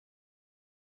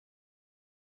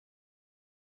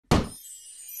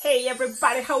Hey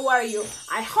everybody, how are you?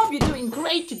 I hope you're doing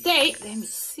great today. Let me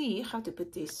see how to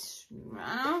put this.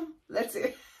 Let's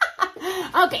see.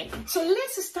 Okay, so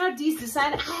let's start this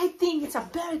design. I think it's a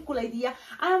very cool idea.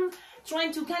 I'm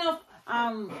trying to kind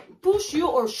of push you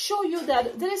or show you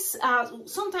that there's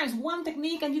sometimes one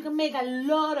technique and you can make a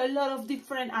lot of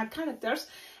different characters.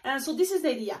 And so this is the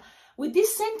idea. With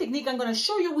this same technique, I'm going to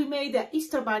show you, we made the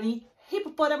Easter bunny,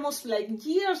 hippopotamus, like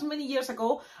many years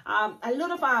ago, a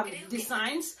lot of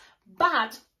designs,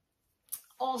 but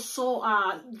also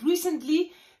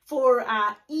recently for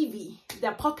Eevee,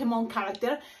 the Pokemon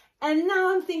character. And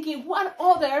now I'm thinking, what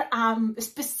other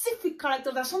specific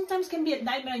character that sometimes can be a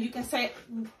nightmare and you can say,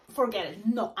 forget it,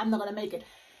 no, I'm not gonna make it.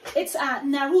 It's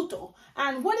Naruto.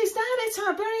 And what is that? It's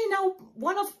a very,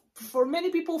 one of, for many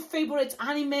people, favorite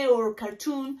anime or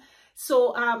cartoon.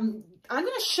 So I'm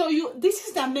gonna show you, this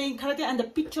is the main character and the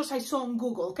pictures I saw on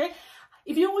Google, okay?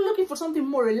 If you were looking for something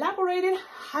more elaborated,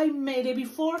 I made it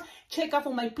before. Check out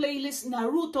on my playlist,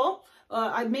 Naruto.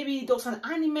 Maybe those are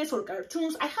animes or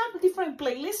cartoons. I have different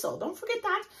playlists, so don't forget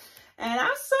that. And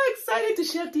I'm so excited to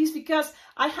share this because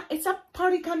it's a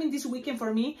party coming this weekend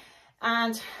for me.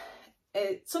 And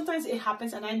sometimes it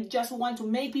happens and I just want to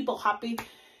make people happy.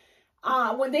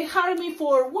 When they hire me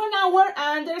for 1 hour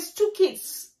and there's 2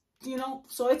 kids, you know,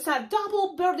 so it's a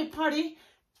double birthday party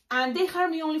and they hire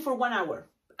me only for 1 hour.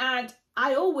 And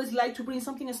I always like to bring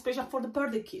something special for the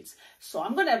birthday kids. So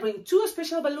I'm gonna bring 2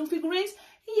 special balloon figurines,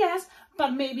 yes,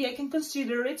 but maybe I can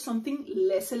consider it something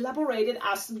less elaborated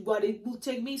as what it will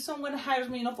take me. Someone hires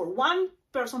me, you know, for 1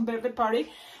 person birthday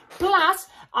party, plus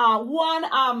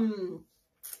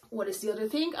what is the other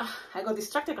thing? I got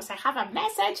distracted because I have a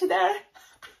message there.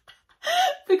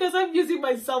 Because I'm using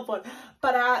my cell phone.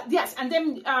 But yes, and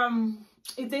then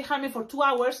if they hire me for 2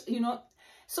 hours, you know,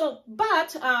 so,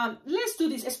 but let's do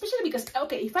this, especially because,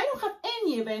 okay, if I don't have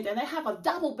any event and I have a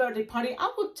double birthday party,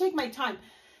 I will take my time,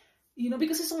 you know,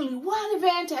 because it's only 1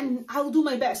 event and I'll do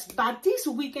my best. But this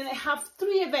weekend I have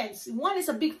 3 events. One is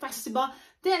a big festival,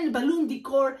 then balloon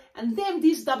decor, and then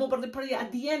this double birthday party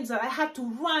at the end that I had to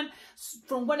run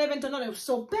from one event to another.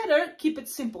 So better keep it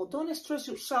simple. Don't stress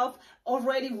yourself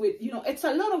already with, you know, it's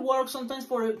a lot of work sometimes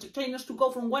for entertainers to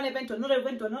go from one event to another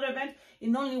event to another event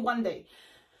in only 1 day.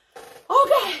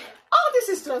 Okay, this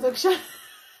is introduction.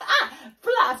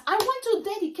 Plus, I want to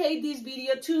dedicate this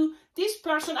video to this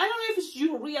person. I don't know if it's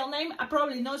your real name. I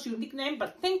probably know it's your nickname,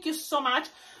 but thank you so much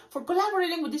for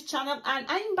collaborating with this channel. And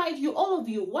I invite you, all of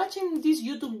you watching these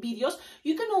YouTube videos,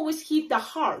 you can always hit the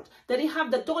heart that it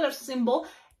have the dollar symbol.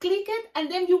 Click it,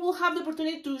 and then you will have the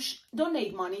opportunity to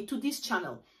donate money to this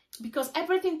channel. Because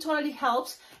everything totally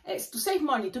helps to save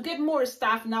money, to get more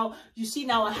stuff. Now, you see,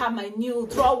 now I have my new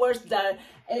drawers that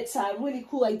it's a really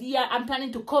cool idea. I'm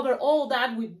planning to cover all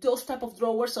that with those type of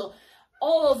drawers. So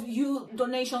all of you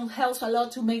donation helps a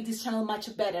lot to make this channel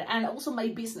much better. And also my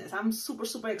business. I'm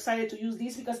super excited to use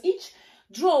this because each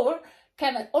drawer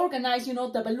can organize, you know,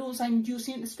 the balloons I'm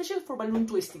using, especially for balloon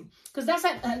twisting. Because that's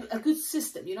a good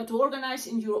system, you know, to organize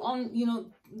in your own, you know,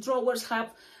 drawers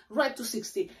have red to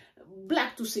 60.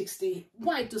 Black to 60,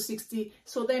 white to 60,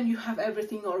 so then you have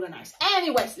everything organized.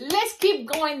 Anyways, let's keep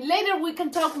going. Later we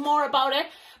can talk more about it,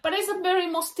 but it's a very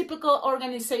most typical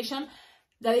organization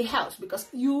that it helps because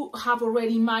you have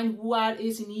already in mind what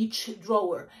is in each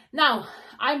drawer. Now,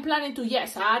 I'm planning to,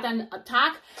 yes, add a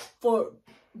tag for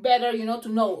better, you know, to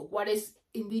know what is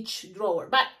in each drawer,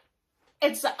 but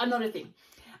it's another thing.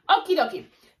 Okie dokie.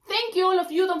 Thank you, all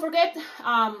of you. Don't forget,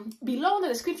 below in the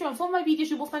description of all my videos,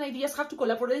 you will find ideas how to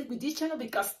collaborate with this channel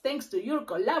because thanks to your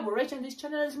collaboration, this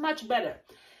channel is much better.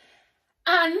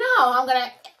 And now I'm going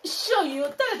to show you,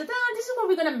 this is what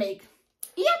we're going to make.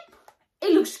 Yep,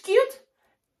 it looks cute.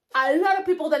 A lot of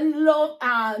people that love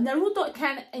Naruto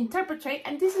can interpret,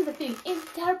 and this is the thing,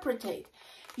 interpret.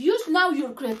 Use now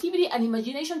your creativity and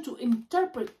imagination to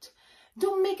interpret.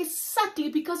 Don't make exactly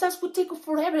because that would take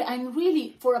forever. And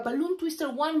really, for a balloon twister,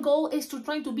 one goal is to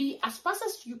try to be as fast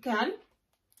as you can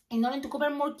in order to cover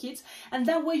more kids. And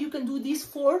that way you can do this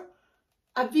for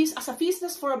as a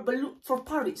business for a balloon, for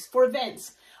parties, for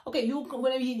events. Okay, you're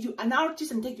going to be an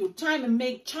artist and take your time and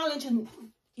make challenge, and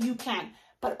you can.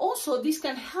 But also this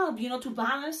can help, you know, to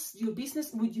balance your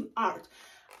business with your art.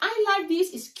 I like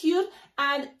this, it's cute,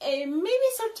 and maybe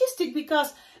it's artistic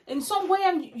because in some way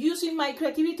I'm using my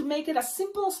creativity to make it as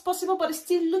simple as possible, but it's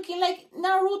still looking like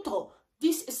Naruto,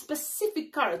 this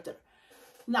specific character.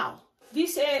 Now,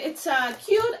 this it's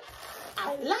cute,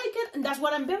 I like it, and that's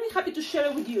what I'm very happy to share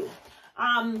it with you.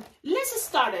 Let's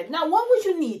start it. Now, what would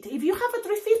you need? If you have a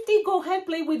 350, go ahead,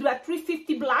 play with a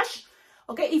 350 blush.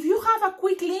 Okay, if you have a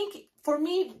quick link, for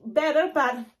me, better,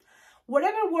 but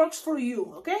whatever works for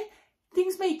you, okay?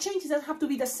 things may change. It doesn't have to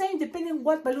be the same depending on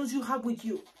what balloons you have with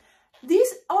you.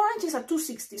 This orange is a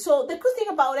 260. So the good thing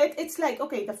about it, it's like,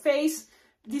 okay, the face,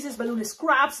 this is balloon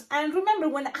scraps. And remember,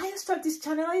 when I start this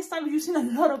channel, I started using a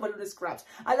lot of balloon scraps.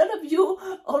 A lot of you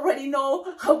already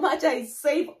know how much I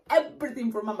save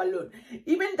everything from a balloon.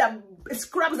 Even the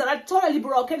scraps that are totally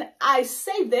broken, I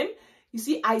save them. You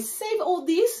see, I save all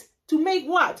this to make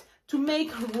what? To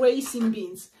make raisin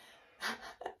beans.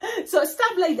 So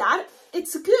stuff like that,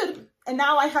 it's good. And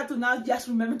now I have to now just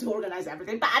remember to organize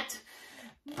everything.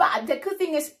 But the good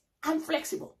thing is I'm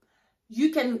flexible.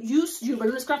 You can use your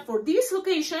balloon scrap for this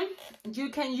location. You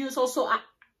can use also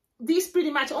this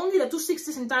pretty much only the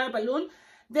 260's entire balloon.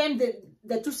 Then the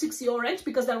 260 orange,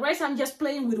 because the rest I'm just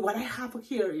playing with what I have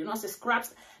here, you know, as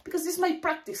scraps, because this is my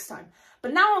practice time.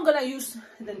 But now I'm gonna use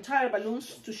the entire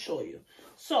balloons to show you.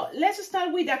 So let's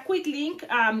start with a quick link.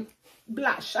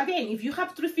 Blush. Again, if you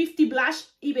have 350 blush,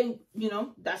 even, you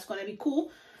know, that's gonna be cool.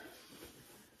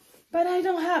 But I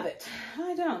don't have it.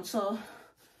 I don't. So,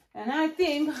 and I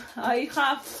think I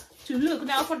have to look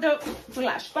now for the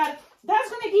blush. But that's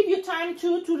gonna give you time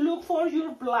to look for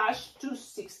your blush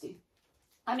 260.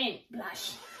 I mean,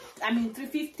 blush. I mean,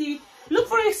 350. Look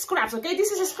for scraps, okay?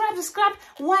 This is a scrap.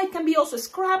 White can be also a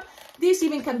scrap. This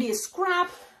even can be a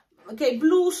scrap. Okay,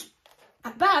 blues.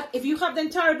 But if you have the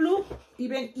entire blue,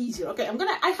 even easier. Okay,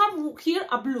 I have here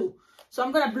a blue. So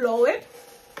I'm gonna blow it.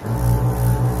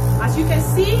 As you can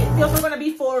see, they're also gonna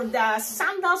be for the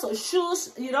sandals or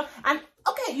shoes, you know. And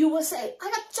okay, you will say,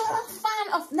 I'm a total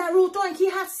fan of Naruto and he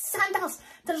has sandals.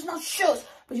 There's no shoes.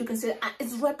 But you can say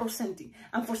it's representing.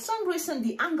 And for some reason,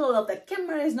 the angle of the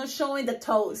camera is not showing the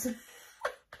toes.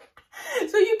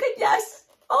 So you can just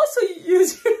also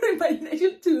use your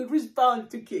imagination to respond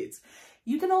to kids.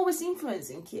 You can always influence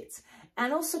in kids.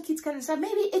 And also kids can decide,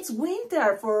 maybe it's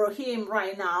winter for him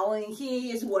right now and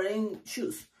he is wearing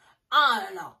shoes. I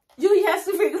don't know. You have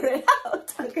to figure it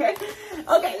out, okay?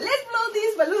 Okay, let's blow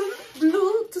this balloon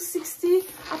blue to 60.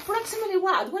 Approximately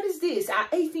what? What is this?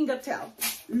 8-finger tail.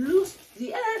 Loose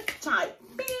the air, tight.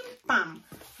 Bim, bam.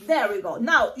 There we go.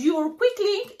 Now, your quick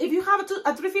link, if you have a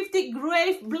 350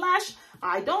 gray blush,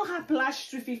 I don't have blush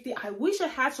 350. I wish I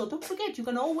had, so don't forget, you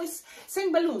can always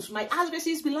send balloons. My address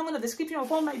is below in the description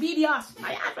of all my videos.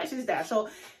 My address is there. So,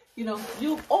 you know,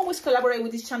 you always collaborate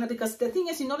with this channel, because the thing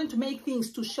is, in order to make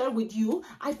things to share with you,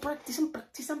 I practice and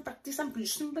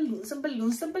producing balloons and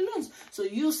balloons and balloons. So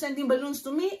you sending balloons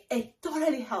to me, it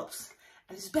totally helps.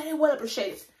 And it's very well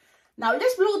appreciated. Now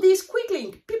let's blow this quick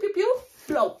link. Pew, pew, pew.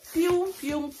 Blow. Pew,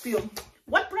 pew, pew.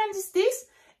 What brand is this?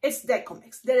 It's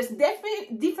Decomex. There is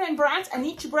definitely different brands, and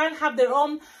each brand have their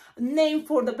own name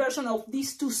for the version of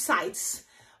these two sides.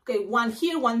 Okay, one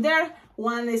here, one there.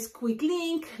 One is quick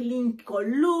link, link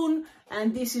balloon,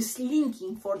 and this is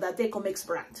linking for the Decomex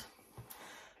brand.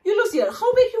 You look here,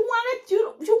 how big you want it?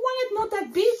 You want it not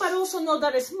that big, but also not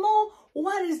that small.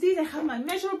 What is this? I have my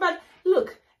measure, but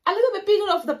look, a little bit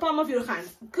bigger of the palm of your hand.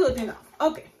 Good enough.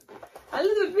 Okay. A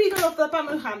little bit bigger of the palm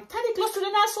of your hand. Tie it close to the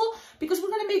nozzle, because we're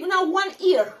going to make now one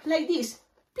ear, like this.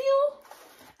 Pew!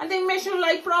 And then measure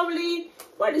like probably,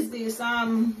 what is this?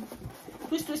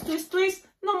 Twist, twist, twist, twist.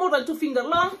 No more than 2 finger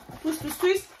long. Twist, twist,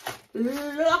 twist.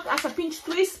 Lock as a pinch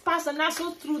twist. Pass the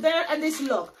nozzle through there, and this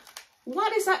lock.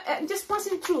 What is that? Just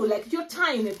passing through, like you're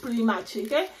tying it pretty much,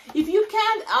 okay? If you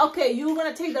can't, okay, you're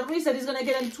going to take the risk that it's going to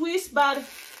get a twist, but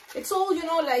it's all, you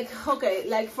know, like, okay,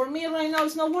 like for me right now,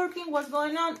 it's not working. What's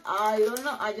going on? I don't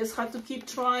know. I just have to keep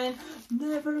trying.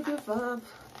 Never give up.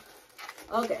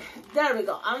 Okay, there we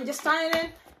go. I'm just tying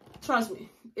it. Trust me,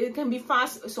 it can be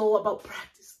fast. It's all about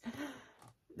practice.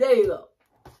 There you go.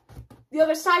 The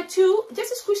other side too,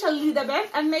 just squish a little bit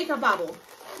and make a bubble.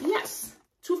 Yes,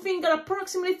 2 finger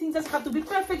approximately. Things that have to be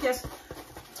perfect. Just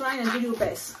try and do your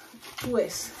best.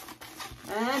 Twist.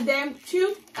 And then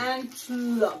tube and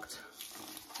locked.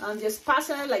 And just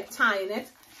passing it, like tying it,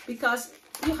 because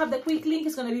you have the quick link,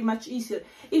 it's going to be much easier.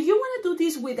 If you want to do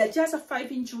this with just a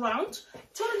 5-inch round,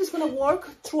 totally it's going to work.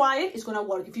 Try it, it's going to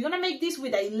work. If you're going to make this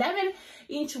with an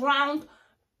 11-inch round,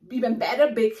 even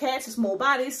better, big heads, small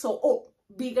bodies, so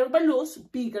bigger balloons,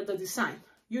 bigger the design,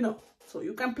 you know, so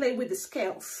you can play with the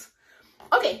scales.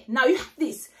 Okay, now you have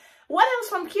this. What else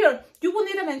from here? You will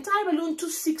need an entire balloon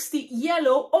 260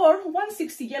 yellow or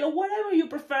 160 yellow, whatever you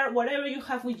prefer, whatever you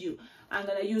have with you. I'm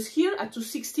gonna use here a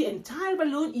 260 entire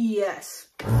balloon. Yes.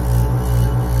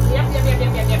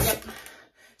 Yep.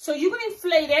 So you're gonna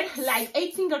inflate it like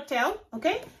 8-finger tail,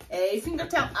 okay? 8-finger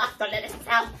tail. Ah, don't let it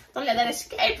fall. Don't let it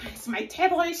escape. My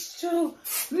table is too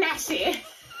messy.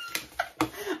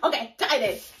 Okay, tight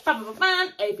it.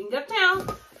 8-finger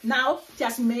tail. Now,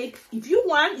 just make, if you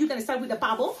want, you can start with a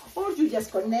bubble, or you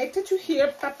just connect it to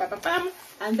here,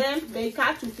 and then make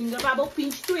a 2-finger bubble,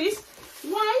 pinch twist.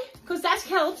 Why? Because that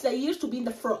helps the ears to be in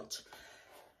the front.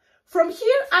 From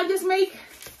here, I just make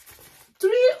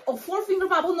 3 or 4-finger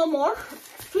bubble, no more.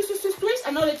 Twist, twist, twist, twist,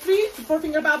 another 3 to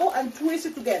 4-finger bubble, and twist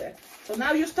it together. So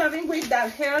now you're starting with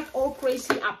that heart all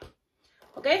crazy up.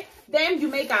 Okay? Then you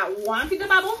make a 1-finger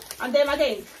bubble, and then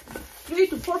again, 3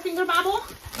 to 4-finger bubble,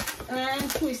 and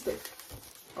twist it.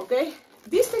 Okay?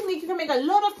 This technique, you can make a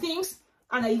lot of things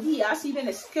and ideas, even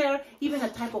a skirt, even a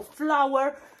type of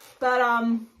flower, but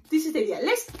this is the idea.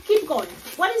 Let's keep going.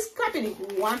 What is happening?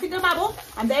 1-finger bubble,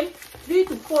 and then 3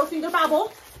 to 4-finger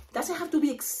bubble. Doesn't have to be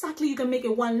exactly, you can make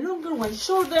it one longer, one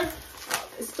shorter.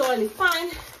 It's totally fine.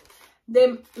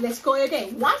 Then let's go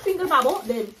again. 1-finger bubble,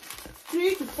 then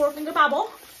 3 to 4-finger bubble,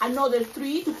 another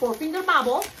 3 to 4-finger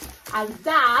bubble, and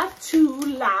that to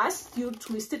last, you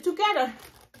twist it together.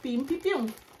 Pim, pim,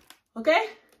 pim. Okay?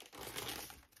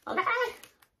 Okay?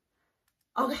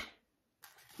 Okay.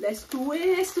 Let's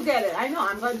twist together. I know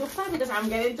I'm going too fast because I'm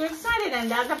getting too excited,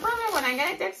 and that's the problem. When I'm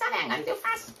getting too excited, I'm going too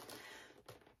fast.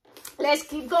 Let's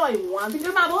keep going.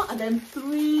 1-finger bubble, and then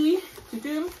 3,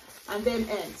 and then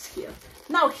ends here.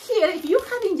 Now here, if you're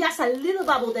having just a little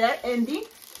bubble there ending,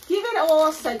 give it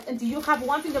all set until you have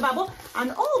 1-finger bubble,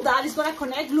 and all that is gonna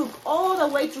connect, look, all the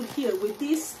way through here with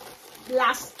this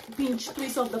last pinch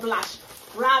twist of the blush.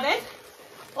 Grab it,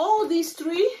 all these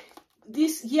 3,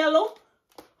 this yellow,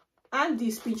 and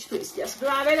this pinch twist. Just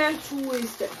grab it and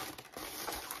twist it.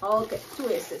 Okay,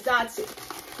 twist it, that's it.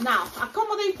 Now,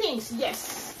 accommodate things,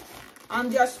 yes. I'm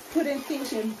just putting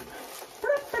things in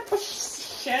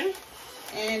position.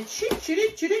 And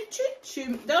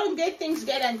don't get things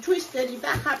get and twisted. If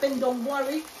that happens, don't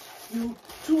worry. You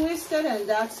twist it and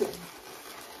that's it.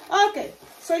 Okay,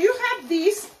 so you have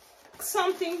this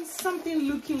something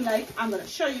looking like, I'm gonna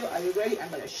show you. Are you ready? I'm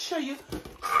gonna show you.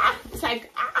 It's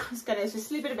like it's gonna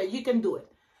slip it, but you can do it.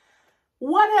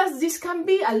 What else this can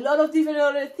be? A lot of different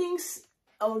other things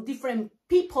or different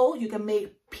people. You can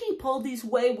make people this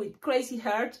way with crazy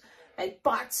hearts. Like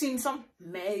Bart Simpson,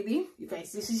 maybe. You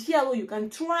guys, this is yellow, you can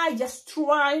try, just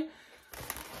try.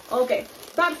 Okay,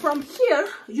 but from here,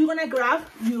 you're gonna grab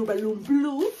your balloon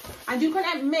blue, and you're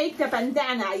gonna make the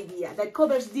bandana idea that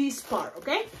covers this part,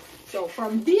 okay? So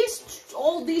from this,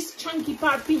 all this chunky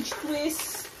part, pinch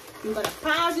twist, you're gonna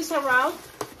pass this around,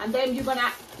 and then you're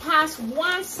gonna pass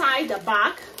one side, the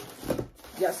back,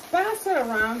 just pass it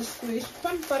around, squish,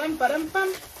 pam, pam, pam,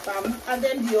 pam, pam, and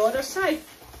then the other side,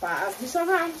 pass this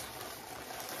around.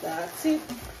 That's it.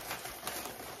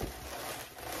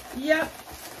 Yep.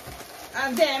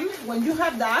 And then when you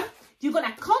have that, you're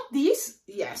gonna cut this,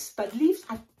 yes, but leave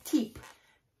a tip,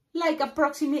 like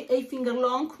approximately 8-finger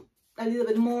long, a little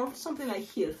bit more, something like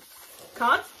here.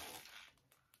 Cut.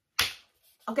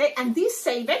 Okay, and this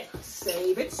save it.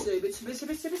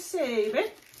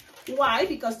 Why?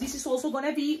 Because this is also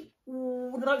gonna be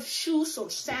shoes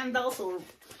or sandals or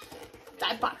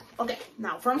that part. Okay,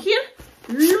 now from here,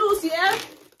 loose it.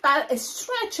 But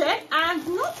stretch it and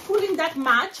not pulling that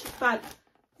much, but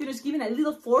you're just giving a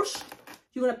little force.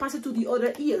 You're gonna pass it to the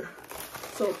other ear.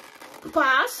 So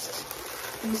pass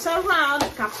this around a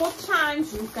couple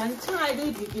times. You can try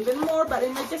it, you give it more, but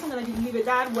in my case I'm gonna leave it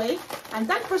that way, and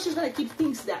that pressure is gonna keep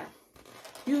things there.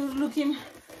 You're looking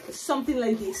at something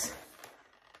like this.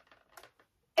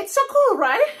 It's so cool,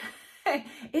 right? It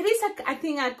is, I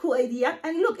think, a cool idea,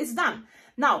 and look, it's done.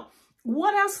 Now,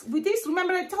 what else with this?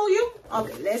 Remember I told you?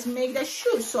 Okay, let's make the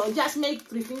shoes. So just make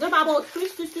 3-finger bubble,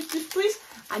 twist, twist, twist, twist, twist,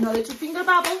 another 2-finger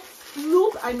bubble,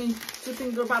 loop,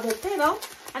 2-finger bubble pedal,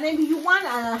 and then you want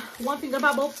a 1-finger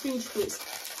bubble pinch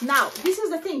twist. Now, this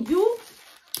is the thing, you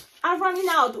are running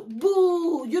out,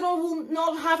 boo, you don't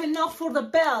not have enough for the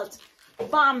belt,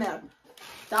 bummer.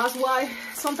 That's why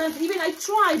sometimes even I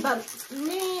try, but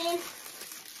man,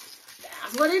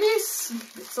 that's what it is.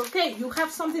 It's okay. You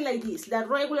have something like this, the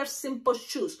regular simple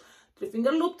shoes.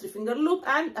 3-finger loop,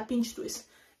 and a pinch twist.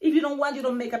 If you don't want, you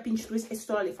don't make a pinch twist. It's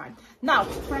totally fine. Now,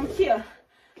 from here,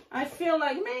 I feel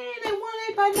like, man, I want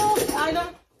it, but no, I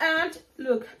don't. And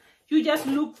look, you just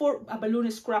look for a balloon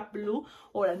scrap blue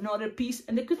or another piece.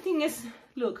 And the good thing is,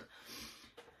 look,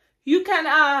 you can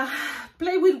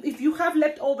play with, if you have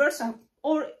leftovers,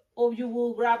 or you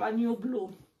will grab a new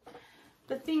blue.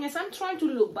 The thing is, I'm trying to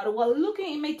look, but while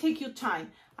looking, it may take you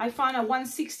time. I found a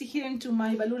 160 here into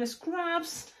my balloon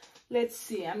scraps. Let's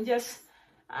see, I'm just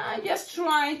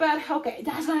trying, but okay,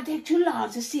 that's gonna take too long,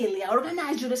 Cecilia.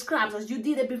 Organize your scraps as you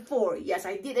did it before. Yes,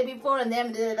 I did it before, and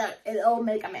then it all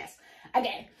make a mess.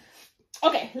 Okay,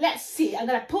 Okay, let's see. I'm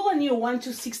gonna pull a new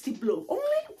 1-2-60 blue,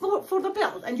 only for the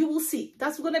belt, and you will see.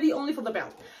 That's gonna be only for the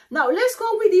belt. Now, let's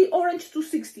go with the orange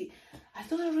 260. I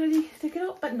thought I already take it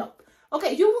out, but no.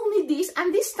 Okay, you will need this,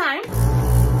 and this time,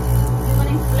 you're gonna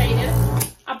inflate it.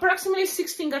 Approximately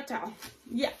 6-finger tail.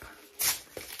 Yep.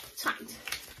 Tight.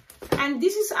 And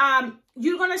this is,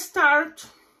 you're gonna start...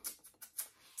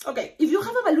 Okay, if you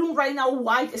have a balloon right now,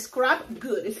 white scrap,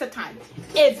 good, it's the time.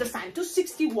 It's the time,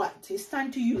 260 watt, it's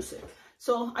time to use it.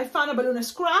 So I found a balloon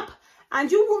scrap,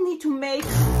 and you will need to make,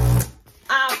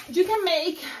 you can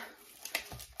make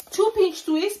 2 pinch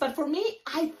twists, but for me,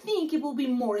 I think it will be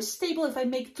more stable if I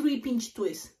make 3 pinch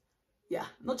twists. Yeah,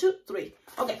 not 2, 3.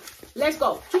 Okay, let's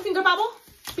go. 2-finger bubble,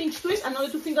 pinch twist, another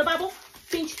 2-finger bubble,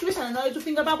 pinch twist, and another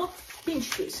 2-finger bubble, pinch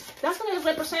twist. That's gonna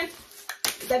represent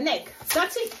the neck.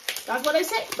 That's it. That's what I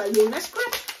say, balloon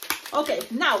scrap. Okay,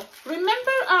 now,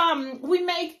 remember we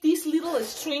make this little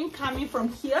string coming from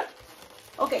here?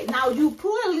 Okay, now you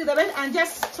pull a little bit and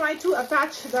just try to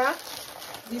attach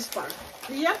this part.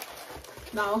 Yeah?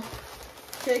 Now,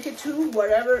 take it to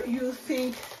wherever you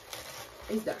think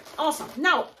is there. Awesome.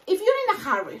 Now, if you're in a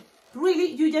hurry, really,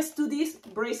 you just do this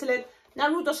bracelet,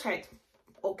 Naruto's head.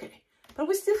 Okay. But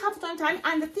we still have time,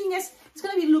 and the thing is, it's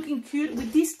gonna be looking cute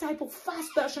with this type of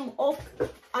fast version of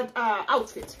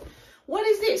outfit. What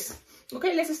is this?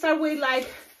 Okay, let's start with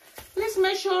let's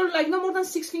measure no more than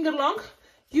 6 finger long.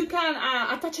 You can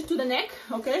attach it to the neck.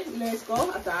 Okay, let's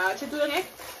go, attach it to the neck.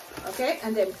 Okay,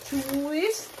 and then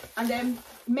twist, and then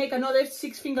make another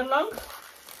 6 finger long,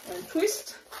 and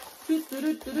twist,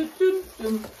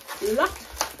 lock.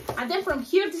 And then from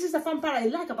here, this is the fun part I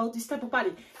like about this type of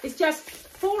padding. It's just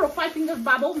 4 or 5 finger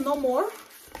bubble, no more.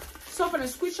 Soft and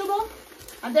squishable.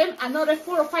 And then another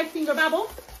 4 or 5 finger bubble.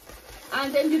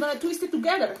 And then you're gonna twist it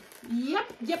together.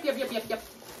 Yep.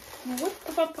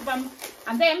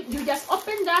 And then you just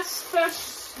open that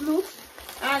first loop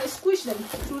and squish them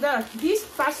through there. This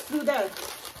pass through there.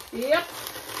 Yep.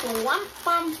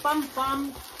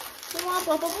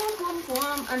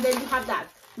 And then you have that.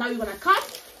 Now you're gonna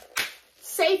cut.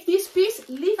 Save this piece,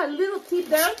 leave a little tip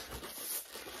there,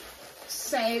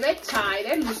 save it, tight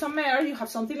it, lose some air, you have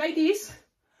something like this.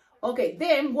 Okay,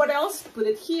 then what else? Put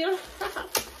it here.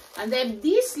 And then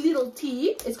this little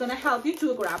tip is gonna help you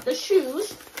to grab the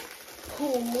shoes.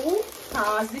 Pull,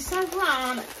 pass this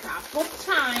around a couple of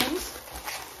times,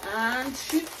 and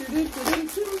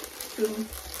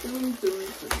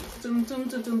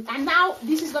and now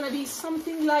this is gonna be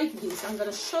something like this. I'm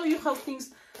gonna show you how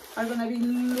things are gonna be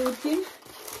looking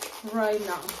right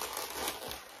now.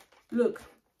 Look,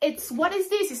 what is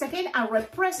this? It's again a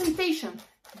representation.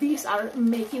 These are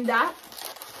making that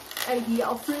idea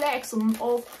of legs,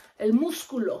 of el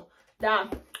músculo,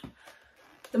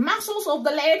 the muscles of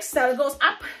the legs that goes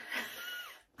up.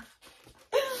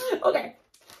 Okay,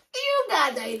 you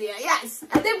got the idea, yes.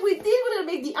 And then we're gonna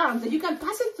make the arms, that you can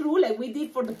pass it through like we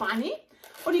did for the bunny,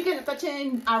 or you can attach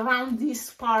it around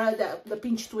this part, the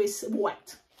pinch twist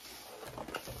wet.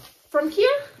 From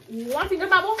here, 1 finger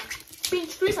bubble,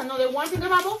 pinch twist, another 1 finger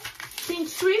bubble,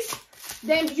 pinch twist.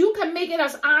 Then you can make it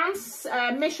as arms,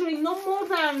 measuring no more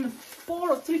than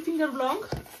 4 or 3 finger long,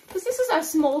 because this is a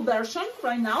small version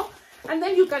right now. And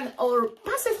then you can or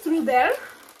pass it through there,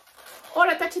 or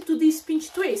attach it to this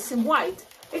pinch twist in white.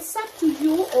 It's up to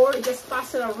you, or just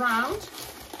pass it around,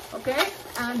 okay?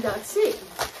 And that's it.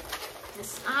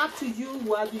 It's up to you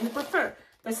what you prefer.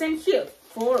 The same here,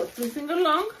 4 or 3 finger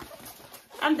long.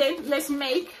 And then let's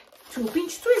make 2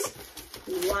 pinch twists.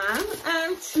 1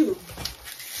 and 2.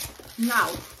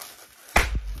 Now,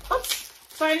 oops,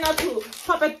 try not to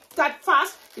pop it that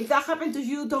fast. If that happened to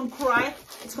you, don't cry.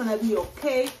 It's gonna be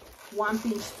okay. 1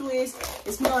 pinch twist.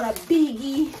 It's not a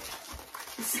biggie.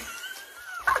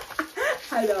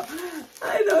 I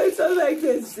know, it sounds like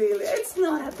this silly. It's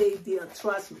not a big deal,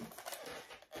 trust me.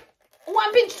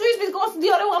 1 pinch twist because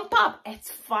the other one pop. It's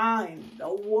fine.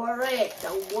 Don't worry.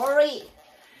 Don't worry.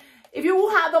 If you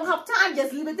don't have time,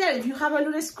 just leave it there. If you have a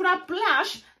balloon scrap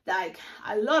blush, like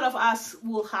a lot of us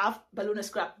will have balloon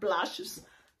scrap blushes,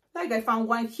 like I found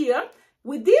one here,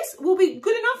 with this will be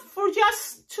good enough for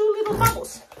just 2 little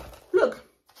bubbles. Look,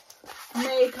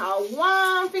 make a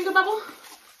 1 finger bubble,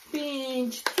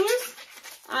 pinch twist,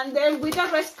 and then with the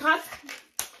rest cut.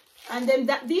 And then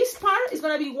this part is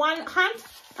gonna be 1 hand,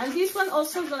 and this one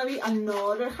also is gonna be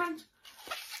another hand.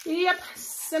 Yep,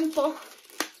 simple.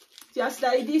 Just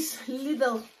like this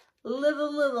little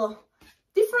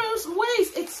different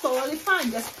ways. It's totally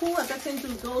fine. Just pull, attach into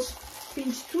those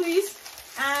pinch twists,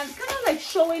 and kind of like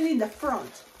showing in the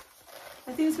front.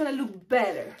 I think it's gonna look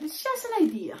better. It's just an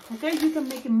idea, okay? You can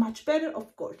make it much better,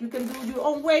 of course. You can do your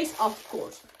own ways, of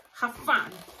course. Have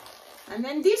fun. And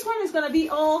then this one is gonna be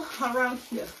all around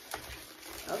here.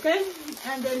 Okay,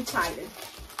 and then tighten.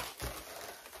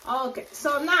 Okay,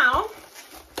 so now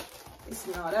it's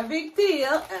not a big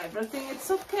deal. Everything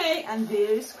is okay, and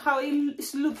there's how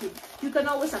it's looking. You can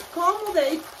always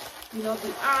accommodate, you know,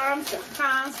 the arms, the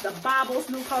hands, the bubbles.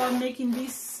 Look how I'm making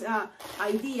this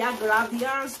idea. Grab the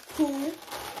arms, pull.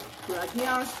 Grab the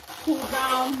arms, pull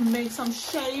down, make some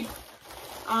shape.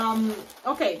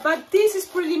 Okay, but this is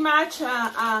pretty much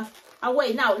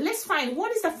away. Now let's find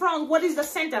what is the front, what is the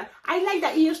center. I like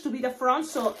the ears to be the front,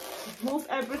 so move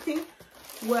everything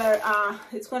where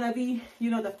it's gonna be,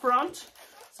 you know, the front.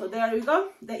 So there you go.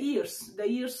 The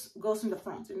ears goes in the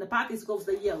front. In the back it goes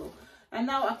the yellow. And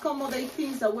now accommodate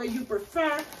things the way you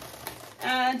prefer.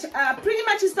 And pretty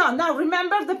much it's done. Now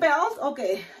remember the belt.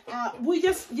 Okay, we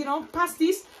just, you know, pass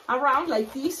this around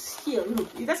like this here.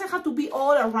 Look, it doesn't have to be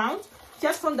all around.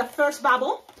 Just from the first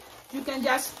bubble, you can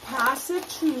just pass it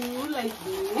through like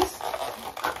this.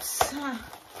 Oops.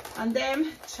 And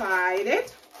then tighten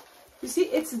it. You see,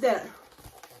 it's there.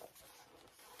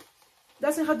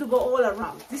 Doesn't have to go all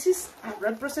around. This is a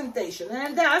representation,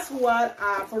 and that's what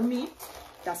for me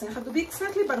doesn't have to be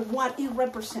exactly, but what it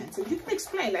represents. And you can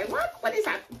explain like what is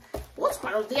that? What's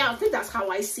part of the outfit? That's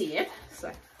how I see it.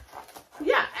 So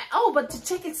yeah. Oh, but to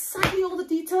check exactly all the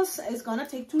details is gonna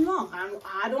take too long.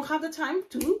 I don't have the time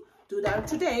to do that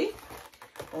today,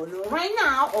 or no, right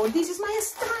now, or this is my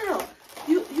style.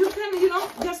 You can, you know,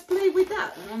 just play with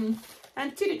that, and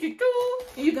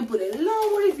you can put it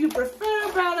lower if you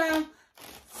prefer, but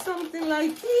something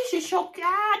like this.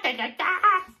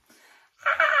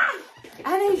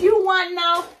 And if you want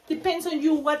now, depends on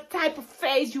you what type of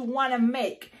face you want to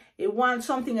make. You want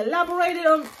something elaborated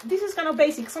on, this is kind of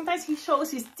basic. Sometimes he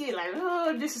shows his teeth like,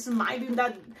 oh, this is mine in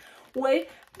that way,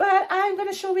 but I'm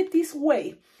gonna show it this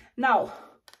way. Now,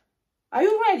 are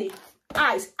you ready?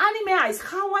 Eyes, anime eyes.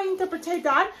 How I interpret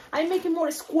that, I make it more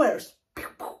squares,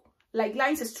 like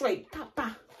lines straight.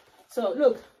 So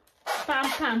look, pam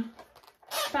pam,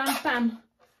 pam pam,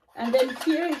 and then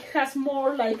here it has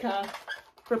more like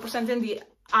representing the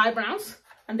eyebrows,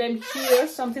 and then here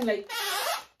something like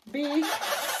big,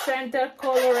 center,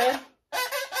 colored.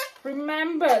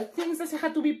 Remember, things doesn't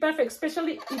have to be perfect,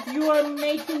 especially if you are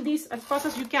making this as fast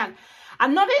as you can.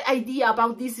 Another idea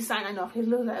about this design, I know he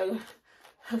looks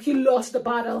like he lost the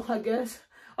battle, I guess.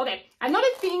 Okay,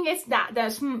 another thing is that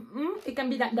there's it can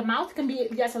be that the mouth can be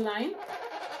just a line.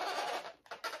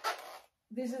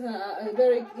 This is a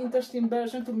very interesting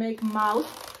version to make mouth.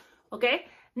 Okay,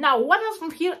 now what else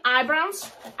from here?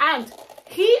 Eyebrows, and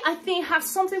he, I think, has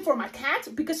something for my cat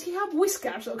because he have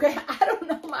whiskers. Okay, I don't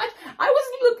know much. I was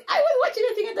watching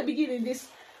the thing at the beginning, this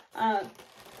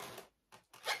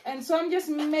and so I'm just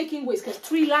making whiskers,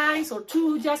 3 lines or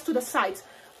 2 just to the sides.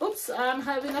 Oops, I'm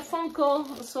having a phone call,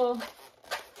 so,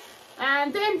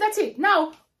 and then that's it.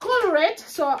 Now color it,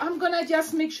 so I'm gonna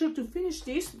just make sure to finish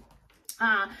this.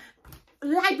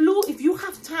 Light blue if you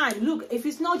have time. Look, if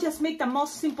it's not, just make the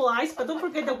most simple eyes, but don't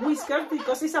forget the whisker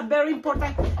because it's a very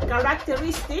important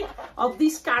characteristic of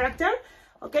this character.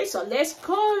 Okay, so let's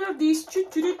color this.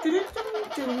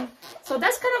 So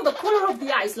that's kind of the color of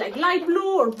the eyes, like light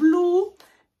blue or blue.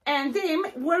 And then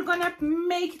we're gonna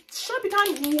make Sharpie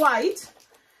time white.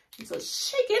 So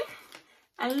shake it,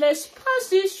 and let's pass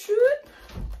this through.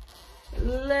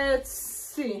 Let's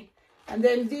see, and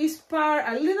then this part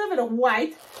a little bit of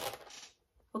white.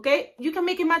 Okay, you can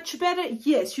make it much better.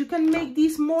 Yes, you can make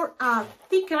this more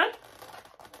thicker,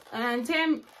 and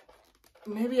then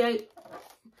maybe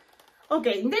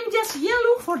okay, and then just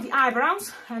yellow for the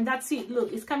eyebrows, and that's it.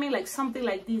 Look, it's coming like something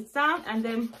like this down, and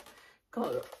then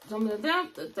color something like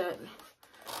that.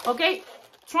 Okay,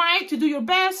 try to do your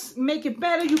best, make it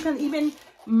better. You can even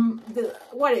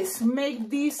make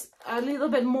this a little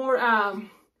bit more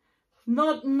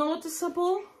not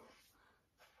noticeable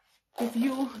if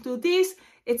you do this.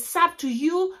 It's up to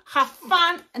you. Have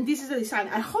fun, and this is the design.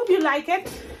 I hope you like it.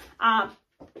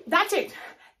 That's it.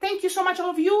 Thank you so much, all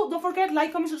of you. Don't forget,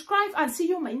 like, comment, subscribe, and see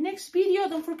you in my next video.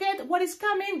 Don't forget what is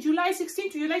coming. July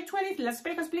 16th to July 20th, Las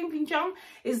Vegas Bling Bling Jam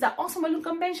is the Awesome Balloon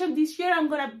Convention. This year I'm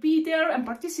gonna be there and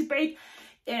participate,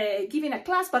 giving a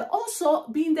class, but also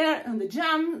being there on the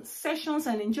jam sessions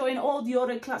and enjoying all the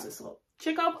other classes. So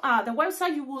check out the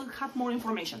website. You will have more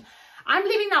information. I'm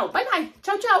leaving now. Bye bye.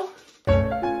 Ciao ciao.